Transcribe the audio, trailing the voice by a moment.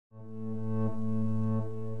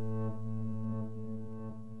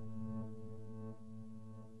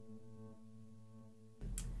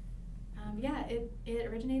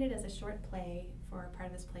short play for part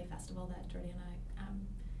of this play festival that Jordana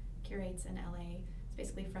curates in LA. It's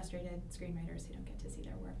basically frustrated screenwriters who don't get to see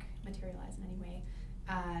their work materialize in any way,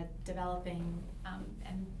 developing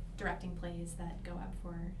and directing plays that go up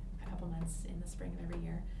for a couple months in the spring of every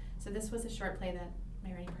year. So this was a short play that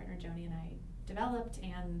my writing partner Joni and I developed,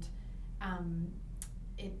 and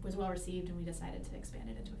it was well received, and we decided to expand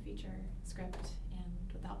it into a feature script,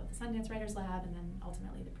 and with the help of the Sundance Writers Lab and then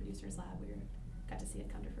ultimately the Producers Lab, got to see it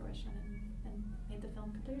come to fruition and made the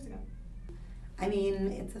film a couple years ago. I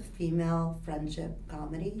mean, it's a female friendship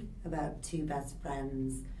comedy about two best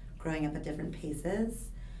friends growing up at different paces.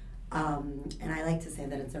 And I like to say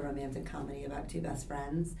that it's a romantic comedy about two best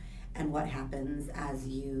friends and what happens as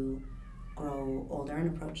you grow older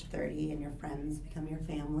and approach 30 and your friends become your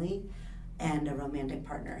family and a romantic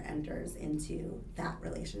partner enters into that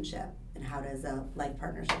relationship. And how does a life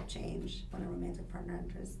partnership change when a romantic partner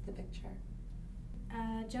enters the picture?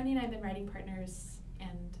 Joni and I have been writing partners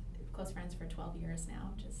and close friends for 12 years now,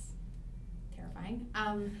 which is terrifying.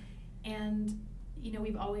 And, you know,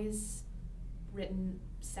 we've always written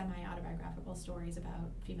semi-autobiographical stories about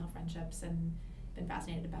female friendships and been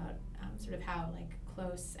fascinated about sort of how, like,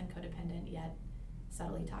 close and codependent yet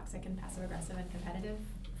subtly toxic and passive-aggressive and competitive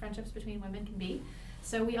friendships between women can be.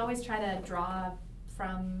 So we always try to draw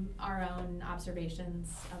from our own observations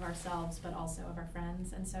of ourselves, but also of our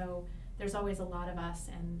friends. And so there's always a lot of us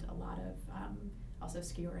and a lot of also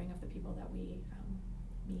skewering of the people that we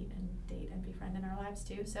meet and date and befriend in our lives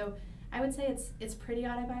too. So I would say it's pretty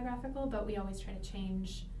autobiographical, but we always try to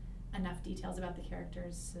change enough details about the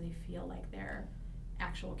characters so they feel like they're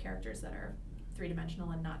actual characters that are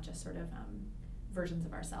three-dimensional and not just sort of versions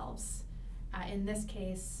of ourselves. In this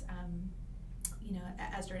case, you know,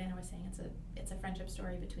 as Jordana was saying, it's a friendship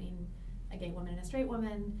story between a gay woman and a straight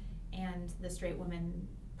woman, and the straight woman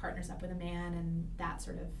partners up with a man, and that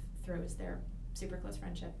sort of throws their super close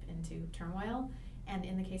friendship into turmoil. And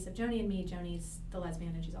in the case of Joni and me, Joni's the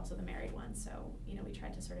lesbian and she's also the married one, so, you know, we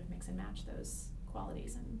tried to sort of mix and match those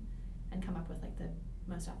qualities and come up with, like, the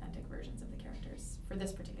most authentic versions of the characters for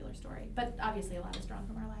this particular story. But obviously a lot is drawn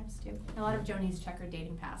from our lives too. A lot of Joni's checkered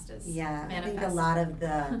dating past is manifest. I think a lot of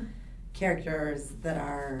the characters that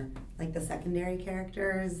are like the secondary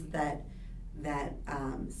characters that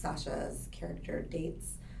Sasha's character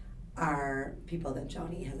dates are people that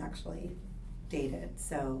Joni has actually dated.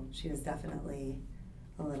 So she was definitely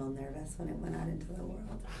a little nervous when it went out into the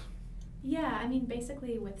world. Yeah, I mean,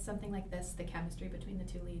 basically with something like this, the chemistry between the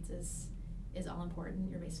two leads is all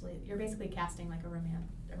important. You're basically casting like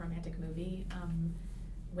a romantic movie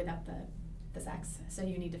without the sex. So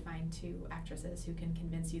you need to find two actresses who can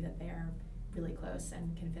convince you that they are really close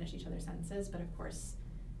and can finish each other's sentences. But of course,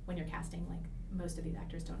 when you're casting, like, most of these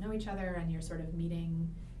actors don't know each other, and you're sort of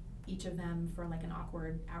meeting each of them for like an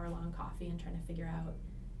awkward hour-long coffee and trying to figure out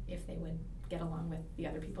if they would get along with the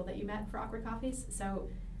other people that you met for awkward coffees. So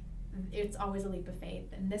it's always a leap of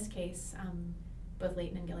faith. In this case, both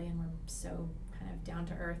Leighton and Gillian were so kind of down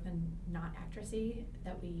to earth and not actressy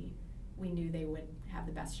that we knew they would have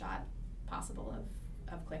the best shot possible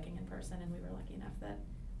of clicking in person, and we were lucky enough that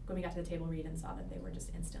when we got to the table read and saw that they were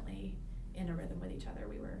just instantly in a rhythm with each other,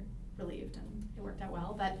 we were relieved and it worked out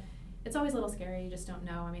well. But it's always a little scary, you just don't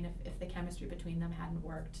know. I mean, if the chemistry between them hadn't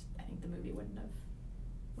worked, I think the movie wouldn't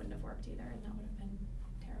have worked either, and that would have been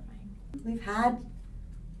terrifying.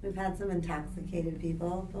 We've had some intoxicated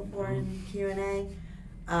people before in Q&A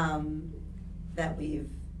that we've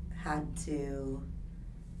had to,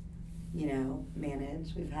 you know,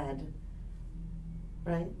 manage. We've had,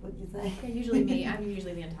 right? What'd you say? Yeah, usually me. I'm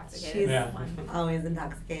usually the intoxicated one. Always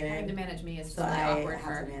intoxicated. Having to manage me is so really awkward I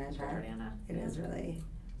have to manage her. Jordana. It is really.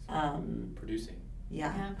 Producing.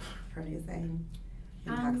 Yeah, producing.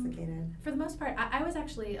 Intoxicated. For the most part, I was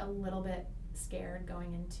actually a little bit scared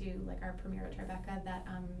going into like our premiere at Tribeca that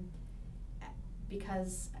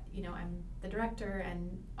because, you know, I'm the director,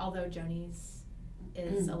 and although Joni's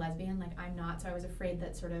is a lesbian, like I'm not, so I was afraid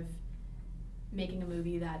that sort of making a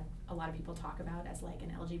movie that a lot of people talk about as like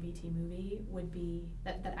an LGBT movie would be,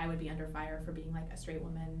 that I would be under fire for being like a straight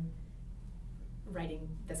woman writing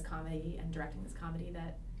this comedy and directing this comedy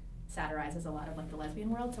that satirizes a lot of like the lesbian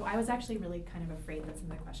world. So I was actually really kind of afraid that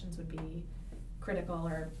some of the questions would be critical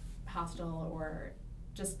or hostile or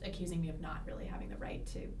just accusing me of not really having the right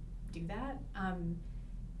to do that.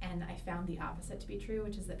 And I found the opposite to be true,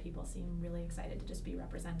 which is that people seem really excited to just be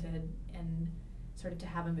represented and sort of to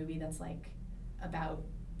have a movie that's like about,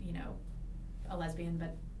 you know, a lesbian,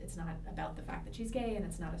 but it's not about the fact that she's gay, and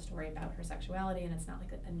it's not a story about her sexuality, and it's not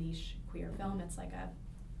like a niche queer film. It's like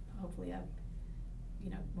hopefully a, you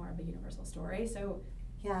know, more of a universal story. So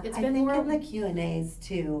Yeah, it's I been think more in the Q&As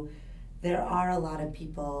too, there are a lot of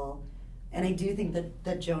people, and I do think that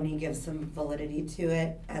Joni gives some validity to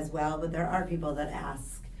it as well, but there are people that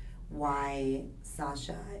ask why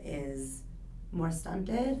Sasha is more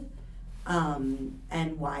stunted,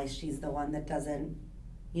 and why she's the one that doesn't,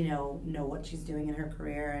 know what she's doing in her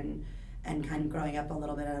career and kind of growing up a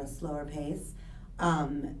little bit at a slower pace.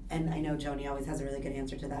 And I know Joni always has a really good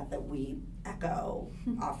answer to that we echo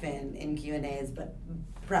often in Q&As, but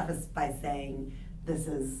prefaced by saying this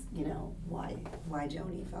is, why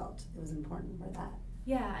Joni felt it was important for that.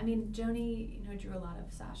 Yeah, I mean, Joni, drew a lot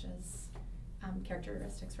of Sasha's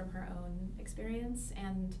characteristics from her own experience,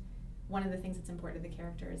 and one of the things that's important to the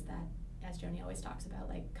character is that, as Joni always talks about,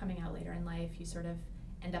 like coming out later in life, you sort of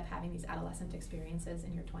end up having these adolescent experiences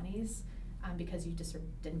in your 20s. Because you just sort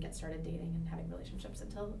of didn't get started dating and having relationships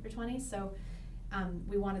until your 20s. So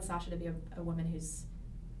we wanted Sasha to be a woman who's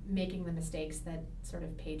making the mistakes that sort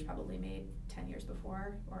of Paige probably made 10 years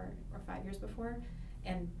before or 5 years before.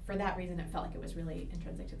 And for that reason, it felt like it was really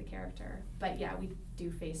intrinsic to the character. But yeah, we do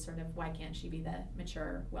face sort of, why can't she be the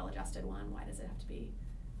mature, well-adjusted one? Why does it have to be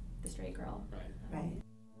the straight girl? Right. Right.